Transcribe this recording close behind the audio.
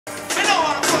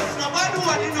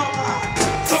nobody no man.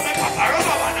 So me papa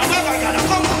rubber man, I'm never gonna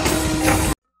come on.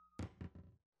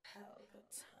 Pelpa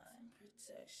time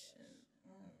protection.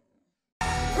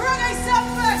 Ready,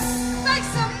 SUMFEST! Make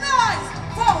some noise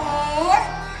for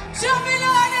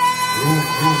JAVILLANI!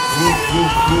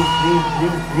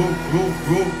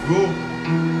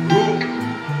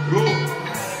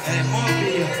 Hey,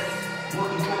 Mobile.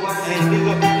 Hey, big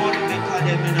up the money maker,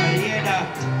 them in a hear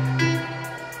that.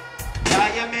 Yeah,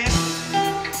 you mean?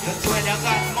 That's when you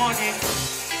got money,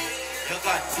 you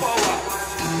got power.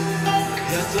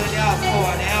 That's when you have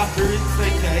power, they have to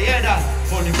respect you. Hear that?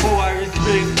 Money, power,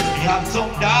 respect. You have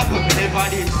some dog, but me never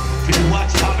did. If you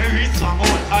watch how me reach, so I'm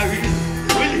out of reach.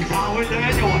 Really can't wait to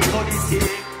anyone know this thing.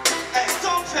 Hey,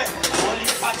 SUMFEST. Only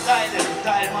for silent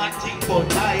style, man, think about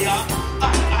liar.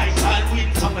 And I shall win,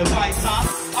 so me vice up.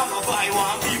 I'm a buy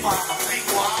one, be man, a big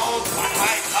one, out and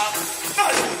high top. No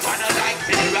loot and a like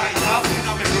to the right up. You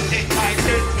know me protect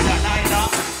myself with a niner.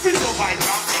 We survive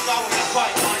from thing out with a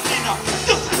fight on dinner.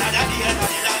 Just another day and the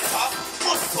light up.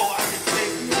 Money, power,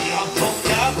 respect. Me have some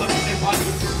job, but me never do.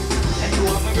 And you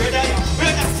are my brother, you're my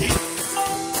brother, see.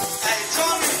 Hey,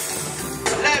 Tommy,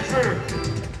 Lever.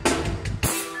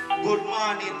 Good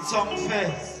morning,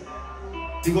 SUMFEST.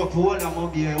 Big up all of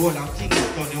Mobile, all of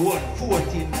Kingston, the whole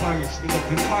 14 parish. Big up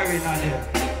the foreign on them.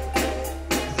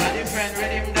 Is that different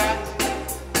rhythm that?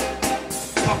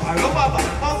 Papa rubber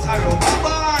band, bounce a rubber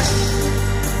band.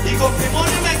 Big up the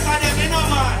money maker them, you know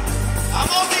man. I'm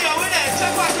Mobile with them,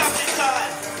 check what capital.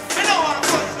 Me no want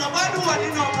to cuss nobody, what you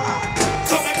know man.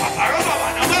 So me papa rubber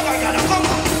band, I'm never gonna come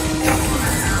on.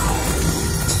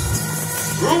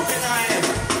 Room in our head.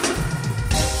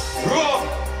 Room.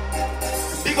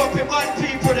 Big up the bad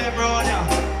people them round ya.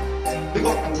 Big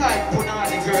up the tight put on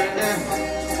the girl them.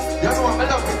 You know I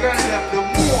love the girl them the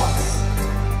most.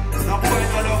 No boy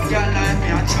no love girl like me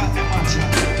and chat them and chat.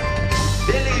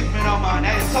 Believe me no man,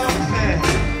 hey SUMFEST.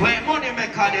 When money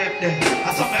make a them there.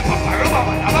 I saw my papa rubber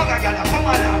man, a bag of girl a come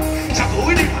along. Chat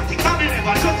with him and think me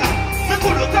never shut up. Me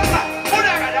could look up that, would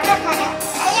I rather rock a man.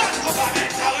 I want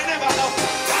government, I will never love.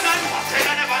 And I know I say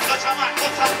I never touch a man,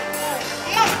 but I'm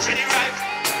march in the right.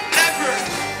 Never.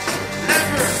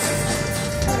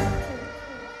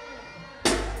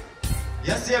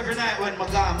 You see every night when I go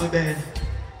on my bed,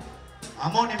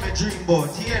 I'm only my dream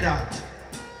about, hear that?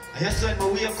 And you see when I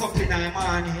wake up in the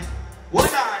morning,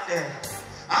 what on there?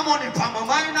 I'm only on my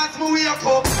mind as I wake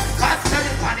up, God tell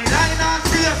it on the line and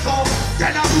say so.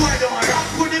 Then I'm boy don't rap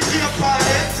with the paper,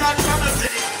 extra from the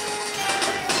city.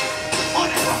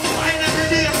 Only on my mind every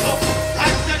day so,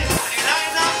 God tell it on the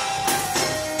line and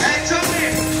hey,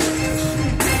 Johnny,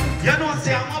 you know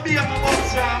say I'm going to be on my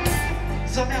box ram.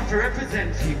 So me have to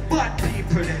represent the bad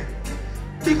people them.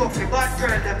 Big up the bad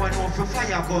girl them when want for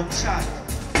fire gunshot.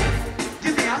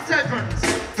 Give me a 7.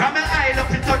 From my eye up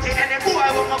in 30, any boy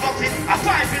will my buff it. A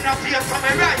 5 in a face from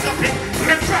my rise up it.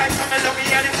 The price from my lucky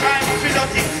and the crime of it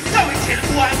dirty. So we kill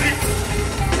boy with.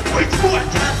 Which boy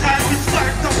can't time we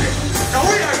spark up it. Now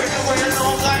we are in the way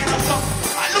along line up so.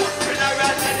 I look for the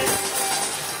rat in it.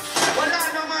 Well I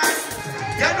know man.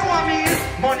 You know what I mean?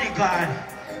 Money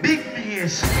God. Big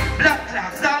mesh, black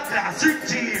glass, dark glass, ripped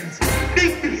jeans.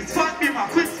 Big beats, fat beam, a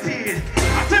quick speed.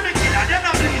 I tell me killer, them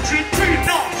not bleed, treat free.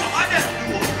 No, some of them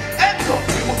do. End up,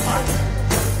 you man.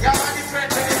 Yeah, man, the friend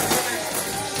of this woman.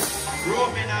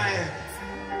 Roam in our head.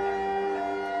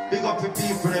 Big up the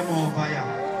people, them over here.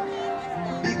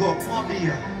 Big up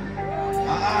Mobile.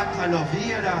 A heart of love,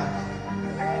 hear that?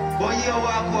 But you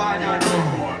walk on and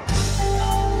know.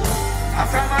 I'm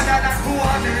from another to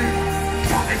one.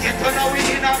 I get to know we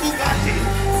in a Bugatti.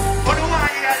 But the one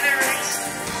hear lyrics,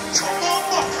 come on,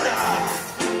 buckler.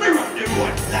 We run the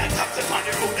road like up the on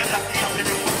the road and lock the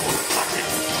avenue and go fuck it.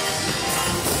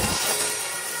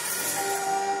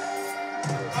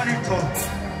 Manito,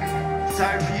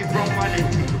 sorry for your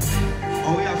formality.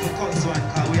 Oh, we have to cuss one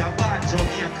because we are bad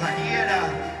Jamaican, hear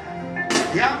that?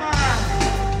 Yeah, man.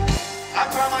 I'm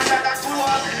from another 2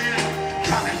 million.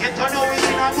 Come and get to know we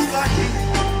in a Bugatti.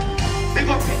 Big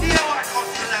up in the one.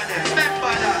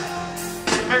 Remember that.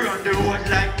 Me run the road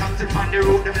like taxi on the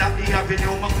road. Them lock the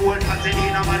avenue, my cold.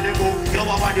 Pasadena, Malibu. You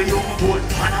want the young boat.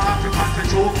 And I'm African for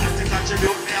joke. And to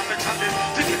contribute, me have a travel.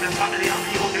 To give my family and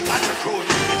me on the country road.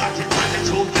 You got it on the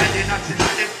joke. Tell them not to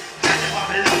tell them. Tell them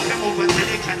I'm love them over till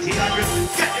they can't hear them.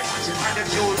 Get them matching on the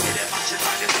fuel. Get them matching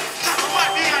on them. Come on,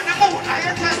 me on the moon.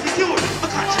 I ain't attitude. I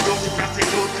contribute to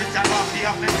prostitute. Cause I'm off the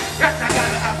oven. Yes, I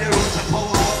gotta have the roots of power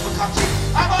of the country.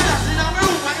 I'm on that in my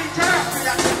room. I interact with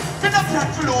that. Been a flat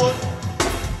floor.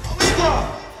 We go.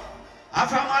 I'm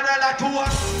from Adela to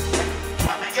us.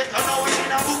 When I get to know it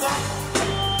in a book.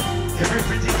 Every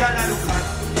pretty girl I look at.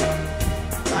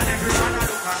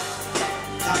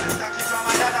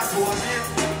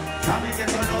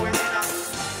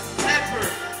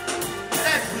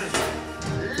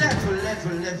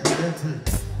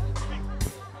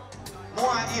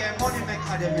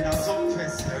 them in a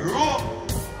SUMFEST. Room.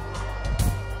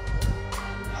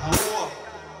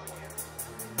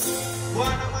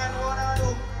 What I do?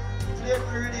 Play me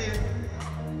ready.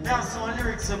 Now some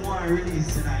lyrics some more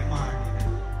release tonight, man.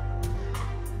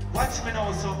 Watch me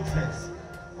now, SUMFEST.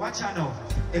 Watch I know.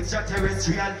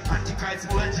 Extraterrestrial, antichrist,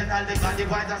 original, the God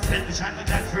divide us, television, we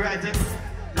got for writing.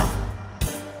 No.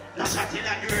 No shot in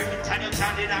the room, turn your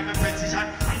hand in my precision.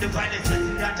 I'm the violence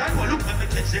in that time. Well, look at me,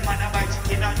 catch the man and buy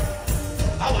chicken on.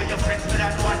 How are your friends with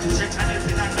that one to shake and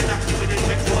everything and me not with it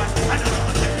with one? I don't know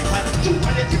what technical. Two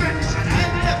quality rendition, I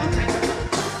ain't never take it.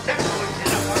 Them know we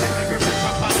kill up on every breath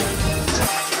from body. So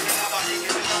I can't get nobody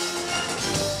give it up.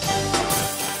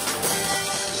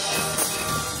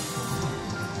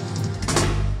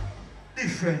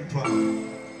 Different one.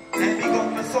 Let me go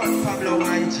my son Pablo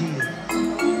YG.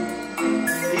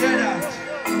 Hear that?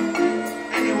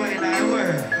 Anyway, in I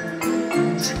word.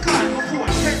 She called my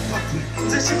phone, Pelpa.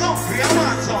 Say she hungry, I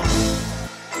want some.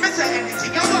 Me say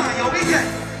anything I want, you we get.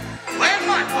 When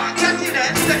man want cat in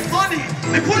there, spend money.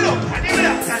 Me pull up and the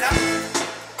black color.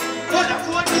 Hold the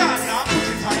phone card and put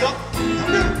it on you.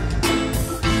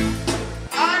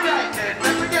 Alright then,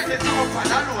 let me get this up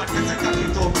and alone. Me say cock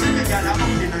it up, bring the girl up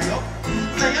in you.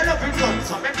 Say you love it done,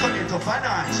 so me turn it up a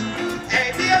notch. Hey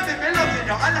baby, me love you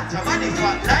now, a lot of money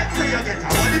fat. Like say you get a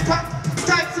money pop.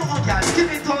 Type to one girl,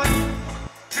 give it on.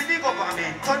 To the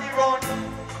government, turn it round.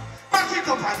 Back it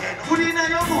up again, put it in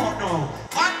your mouth now.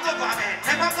 One government,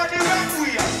 never got the wrong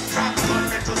way. From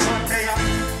Sunday to Sunday,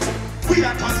 we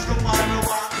are touch tomorrow.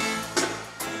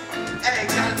 Hey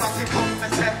girl, back it up, me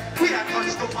say, we are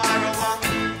touch tomorrow.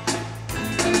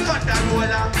 Thunder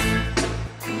roller.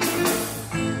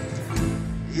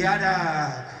 Yeah,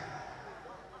 dog.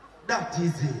 That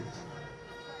is it.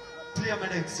 Play my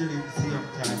next release same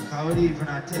time, because we even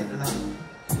not take long.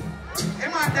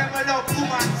 Him and them love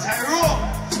woman say room.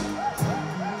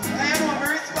 And you know me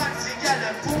response to girl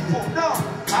them pum pum no.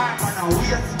 I'm on a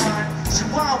waist man. She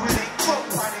want with it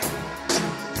company.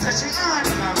 Say she on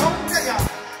him around there.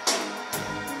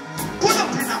 Pull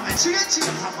up in a me change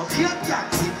I'm a real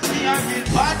taxi. Me a real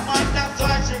bad man, that's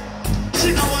why she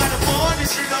don't want the money,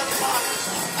 she don't want.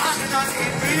 And we don't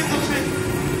need vehicle fit.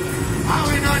 And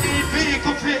we don't need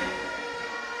vehicle fit.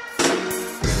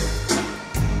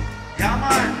 Yeah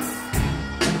man.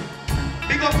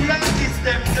 Big up the artist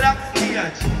them black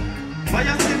stage. But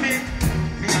you see me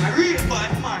a real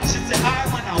bad man. She say I'm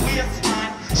on a waist man.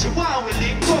 She want we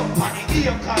link up on the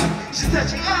ear car. She said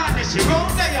she on it, she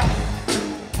round there.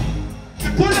 She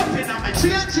pull up in on my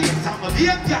jeans, I'm a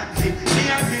vacancy. Me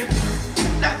a real.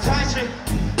 That's why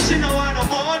she don't want no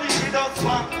money, she don't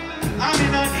want. I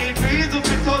mean I need reason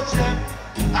to touch them.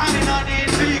 I mean I need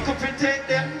vehicle to take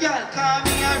them. Girl call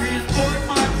me a real good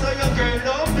man, so your girl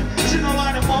love me. She don't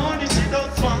want the money, she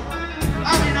don't want.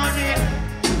 I mean I need.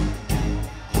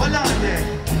 Hold on there.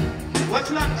 What's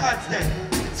long cards there?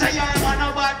 Say I'm on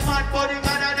a bad man, but him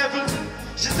and a devil.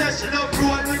 She says she love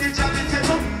roll with the jamming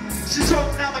table. She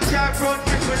jumped down my car front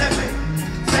with me left me.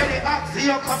 Say the ox,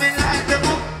 you coming like them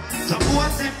up. So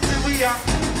what's him to we are?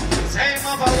 Say him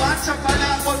over one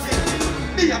chocolate but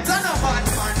me a plan a bad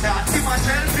man that him a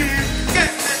tell me. Get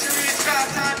me she reach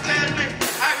class and tell me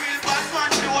I real bad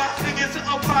man she want to get it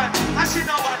up on. And she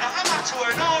no wanna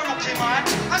amateur, no rookie man.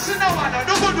 And she no wanna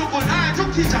do nah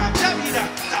rookie job. Tell me that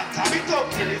time it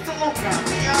up till it's over.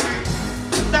 Me a real.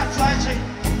 That's why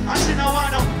and she no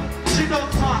wanna, she don't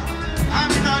want.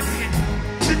 And we no need,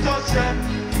 she touch them.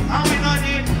 And we no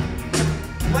need.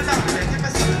 Well, I'm going to give me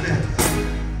something there.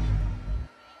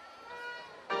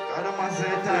 I don't want to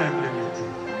say time limit.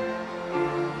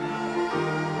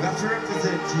 We have to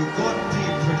represent you, good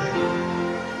people there.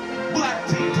 Bad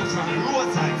people from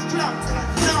roadsides,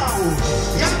 flankers, now.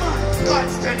 Yeah man,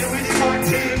 God's steady with the one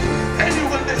team.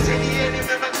 Anyone that say the enemy,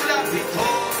 me clap it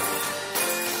all.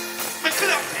 Me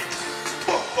clap it.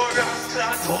 Bumbo rocks,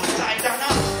 class outside and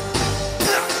up.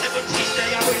 Clap 17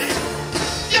 they are with it.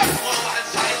 Yeah, more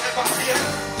outside never fear.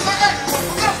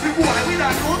 Boy, we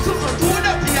don't know to do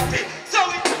the PFP. So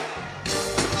it.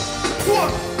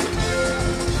 What?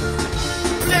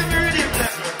 Let me read it,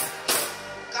 let me.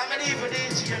 Come and even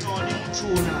DJ, you know, new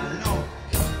tune now, no.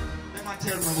 Let me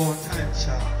tell me about time,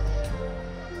 child.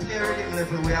 Play reading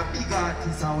level, we are big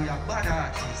artists and we are bad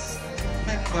artists.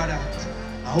 Remember that.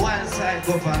 A one side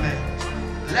government.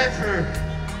 Level.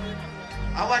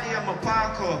 I want to hear my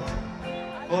park up.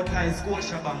 Out of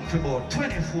Scotiabank for about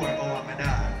 24 hours, my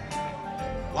dad.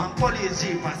 One police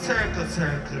jeep and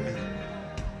circle me.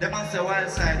 Them I say wild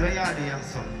side where you are there,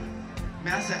 son. Me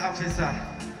I say officer,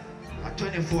 At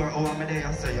 24 hours a day,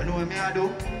 I say, you know what me I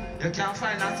do? You can't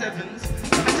find a sevens.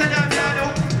 I tell you what me I do?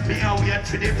 Me I wait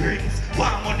for the brings.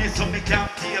 Want money so me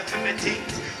can't pay for me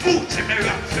things. Gucci me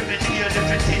rock for me deal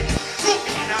everything. Look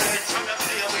in a head so me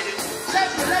play with it.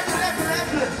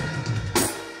 Level.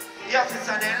 The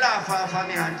officer they laugh off of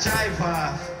me and drive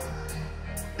off.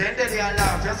 Then they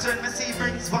laugh. Just when me see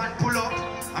brings van pull up,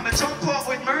 I'm a jump up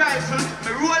with my rifle,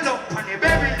 me roll up and the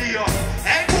barrel up.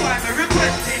 Hey boy, me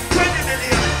requesting 20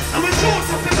 million. I'm a shoot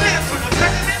up the place when I'm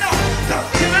telling me no. Just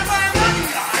give me my money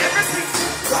and everything.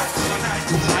 Right from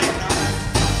 9 to 5 now.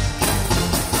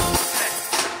 Hey,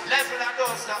 level and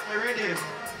don't stop me ready.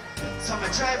 So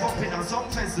I drive up in a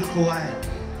SUMFEST look a while.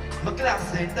 My glass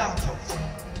then dark up.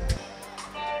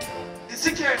 The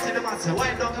security the man say,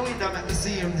 wind down the window make me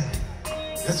see him there.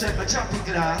 Just check my chopping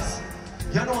glass.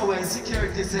 You know where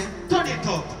security say, turn it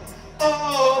up.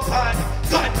 Open.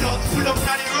 God dogs pull up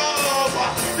on the rover.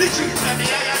 The trees are the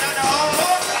iron and the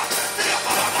over. They have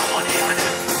my money on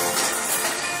them.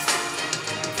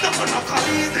 No come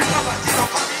easy, poverty no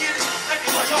come easy.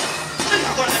 Anyway, yo, they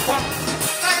are gonna come.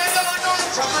 I never know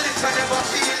trouble if I never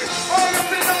feel it. Oh, you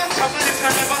feel no trouble if I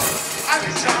never. I'm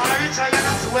richer, you're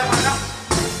not whoever now.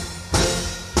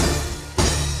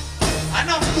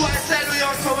 Enough boys tell we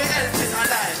out so we help in our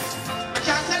life. I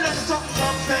can't tell them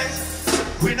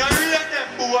SUMFEST. We don't rate them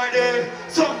boy there.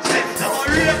 SUMFEST don't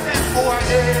rate them boy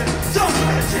there.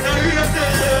 SUMFEST we don't rate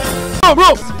them. Oh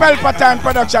bro, it's Pelpa Time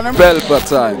production. Pelpa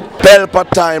Time. Pelpa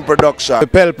Time production.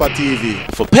 Pelpa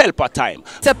TV. For Pelpa Time.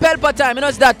 It's a Pelpa Time, you know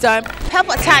it's that time.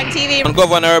 Pelpa Time TV. I'm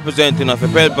governor representing of a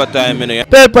Pelpa Time, you know.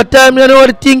 Pelpa Time, you know what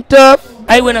you think tough?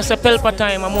 I when I say Pelpa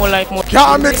Time, I'm more like more.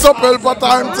 Can't mix up Pelpa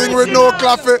Time thing with no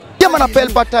coffee. Yeah man, a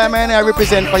Pelpa Time and I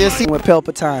represent for you see with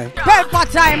Pelpa Time.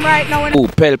 Pelpa Time right now. Oh,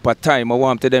 Pelpa Time, I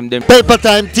want to them. Pelpa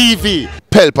Time TV.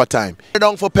 Pelpa Time.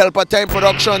 Down for Pelpa Time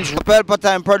Productions. Pelpa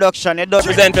Time production, it does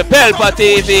Represent for Pelpa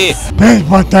TV.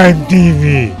 Pelpa Time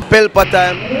TV. Pelpa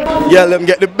Time. Yeah, let them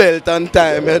get the belt on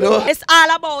time, you know. It's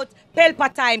all about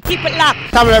Pelpa Time. Keep it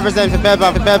locked. Time represent for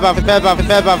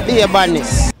Pelpa, be a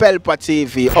badness. Pelpa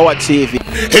TV, our TV.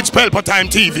 It's Pelpa Time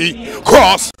TV.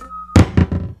 Cross.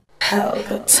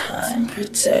 Pelpa Time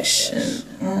protection.